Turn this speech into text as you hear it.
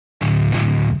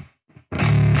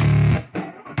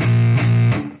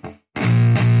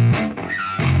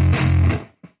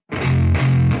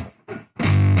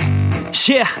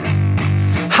Yeah,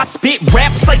 I spit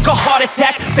raps like a heart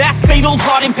attack, fast fatal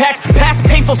heart impacts, past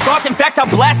painful scars. In fact, I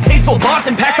blast tasteful bars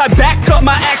and past. I back up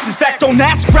my actions, fact don't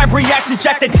ask, grab reactions,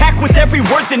 jacked attack with every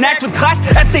word, then act with class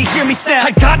as they hear me snap.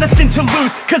 I got nothing to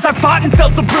lose, cause I fought and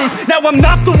felt the bruise. Now I'm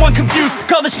not the one confused,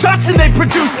 call the shots and they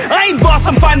produce. I ain't lost,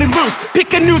 I'm finally loose,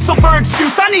 pick a new silver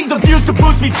excuse. I need the views to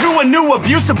boost me to a new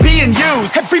abuse of being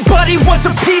used. Everybody wants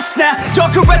a piece now, y'all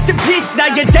can rest in peace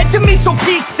now. You're dead to me, so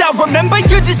peace out, remember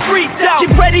you're discreet out.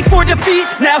 Get ready for defeat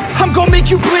now, I'm gonna make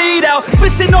you bleed out.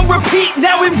 Listen on repeat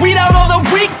now and weed out all the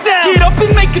weak now. Get up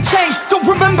and make a change, don't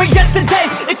remember yesterday.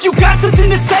 If you got something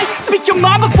to say, speak your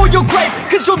mind before your grave,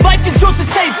 cause your life is yours to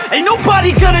save. Ain't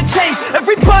nobody gonna change,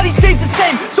 everybody stays the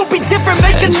same. So be different,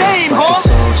 make a name, like a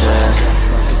soldier,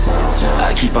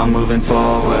 I keep on moving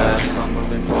forward,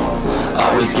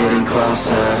 always getting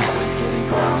closer.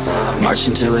 I march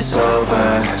until it's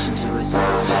over.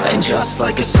 And just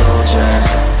like a soldier,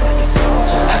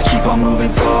 I keep on moving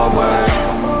forward,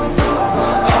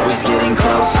 always getting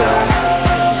closer.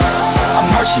 I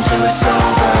march until it's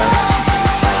over.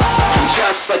 And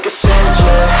just like a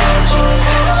soldier,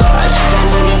 I keep on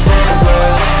moving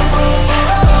forward,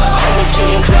 always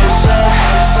getting closer.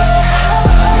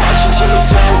 I march until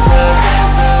it's over.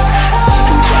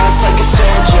 And just like a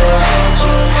soldier,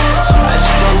 I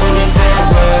keep on moving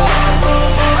forward,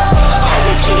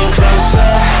 always getting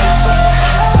closer.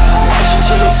 I march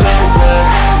until it's over.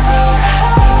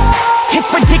 It's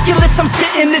ridiculous, I'm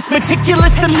spitting this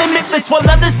meticulous and limitless, while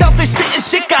others out there spitting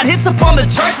shit got hits up on the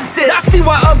charts and shit. I see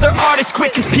why other artists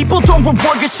quit, cause people don't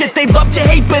reward good shit. They love to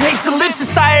hate but hate to live.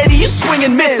 Society, you swing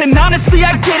and miss, and honestly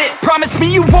I get it. Promise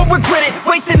me you won't regret it.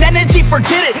 Wasting energy,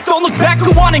 forget it. Don't look back,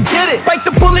 go on and get it. Bite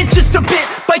the bullet just a bit,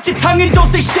 bite your tongue and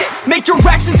don't say shit. Make your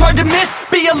actions hard to miss,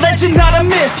 be a legend not a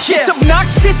myth. Yeah. It's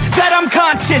obnoxious that I'm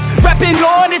conscious, rapping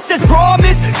honest as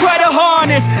promise. Try to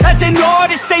harness, as an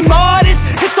artist stay modest.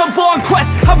 It's a long quest,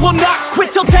 I will not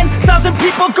quit till 10,000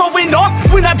 people going off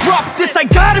when I drop this. I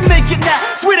gotta make it now,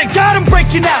 swear to God I'm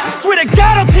breaking out. Swear to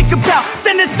God I'll take a bow,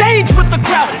 stand the stage with the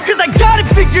crowd, cause I got it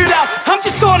figured out. I'm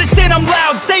just honest and I'm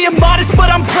loud, saying modest but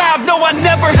I'm proud. No, I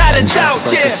never had a doubt,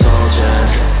 like a soldier,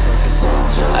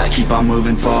 I keep on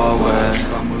moving forward,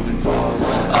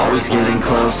 always getting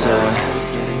closer.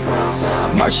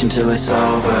 I march until it's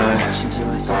over.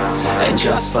 And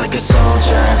just like a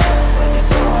soldier,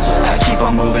 I keep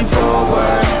on moving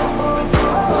forward,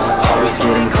 always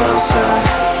getting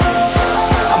closer.